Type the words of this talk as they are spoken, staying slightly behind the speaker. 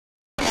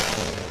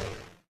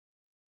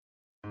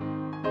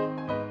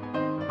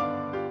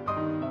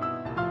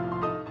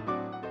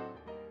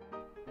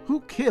Who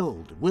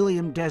killed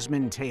William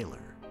Desmond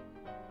Taylor?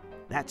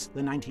 That's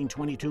the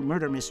 1922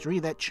 murder mystery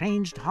that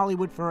changed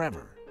Hollywood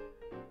forever.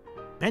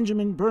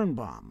 Benjamin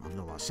Birnbaum of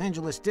the Los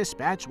Angeles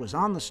Dispatch was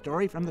on the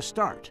story from the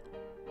start.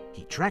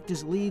 He tracked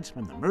his leads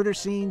from the murder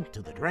scene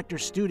to the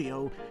director's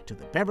studio to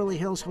the Beverly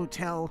Hills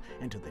Hotel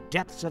and to the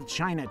depths of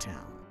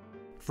Chinatown.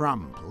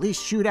 From police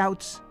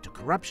shootouts to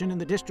corruption in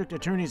the district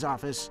attorney's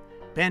office,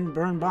 Ben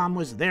Birnbaum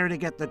was there to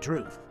get the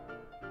truth,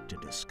 to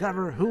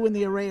discover who in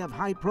the array of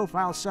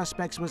high-profile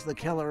suspects was the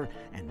killer,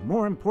 and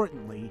more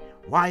importantly,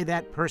 why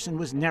that person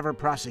was never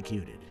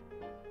prosecuted.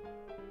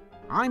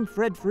 I'm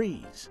Fred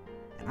Fries,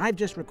 and I've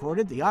just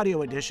recorded the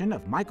audio edition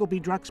of Michael B.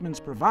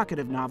 Drucksmann's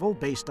provocative novel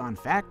based on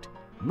fact,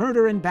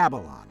 Murder in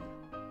Babylon.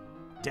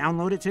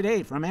 Download it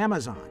today from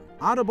Amazon,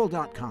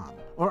 Audible.com,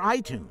 or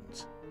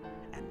iTunes,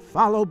 and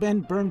follow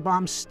Ben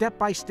Birnbaum's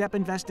step-by-step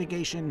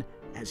investigation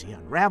as he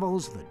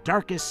unravels the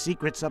darkest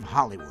secrets of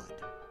Hollywood.